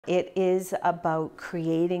It is about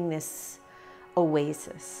creating this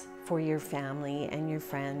oasis for your family and your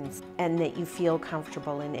friends, and that you feel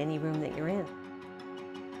comfortable in any room that you're in.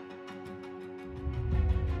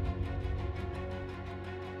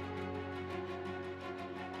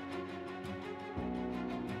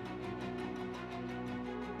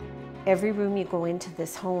 Every room you go into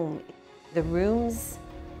this home, the rooms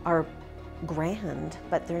are grand,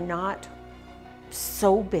 but they're not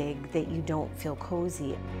so big that you don't feel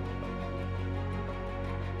cozy.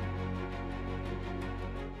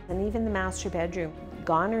 And even the master bedroom,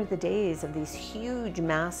 gone are the days of these huge,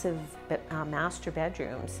 massive master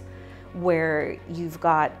bedrooms where you've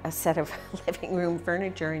got a set of living room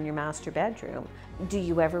furniture in your master bedroom. Do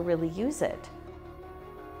you ever really use it?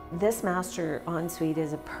 This master ensuite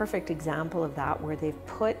is a perfect example of that, where they've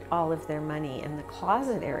put all of their money in the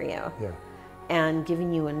closet area. Yeah. And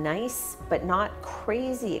giving you a nice but not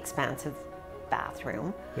crazy expansive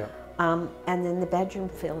bathroom. Yeah. And then the bedroom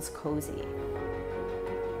feels cozy.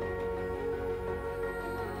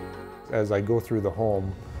 As I go through the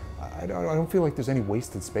home, I don't feel like there's any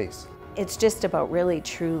wasted space. It's just about really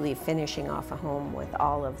truly finishing off a home with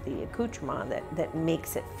all of the accoutrement that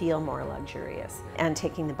makes it feel more luxurious, and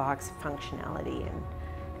taking the box of functionality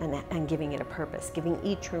and giving it a purpose, giving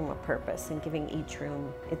each room a purpose and giving each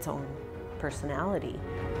room its own personality.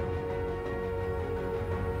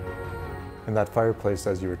 And that fireplace,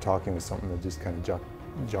 as you were talking, was something that just kind of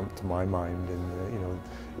jumped to my mind. And you know,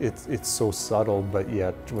 it's so subtle, but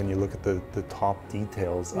yet when you look at the top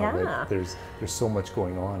details of it, there's so much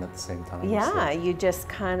going on at the same time. Yeah, so you just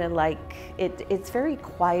kind of like it. It's very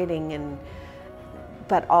quieting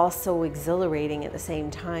but also exhilarating at the same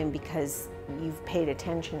time, because you've paid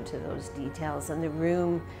attention to those details, and the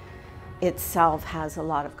room itself has a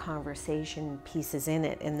lot of conversation pieces in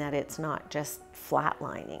it, in that it's not just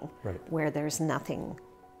flatlining, right, where there's nothing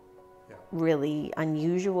really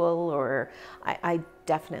unusual, or I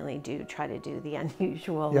definitely do try to do the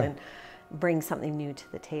unusual and bring something new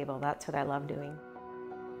to the table. That's what I love doing.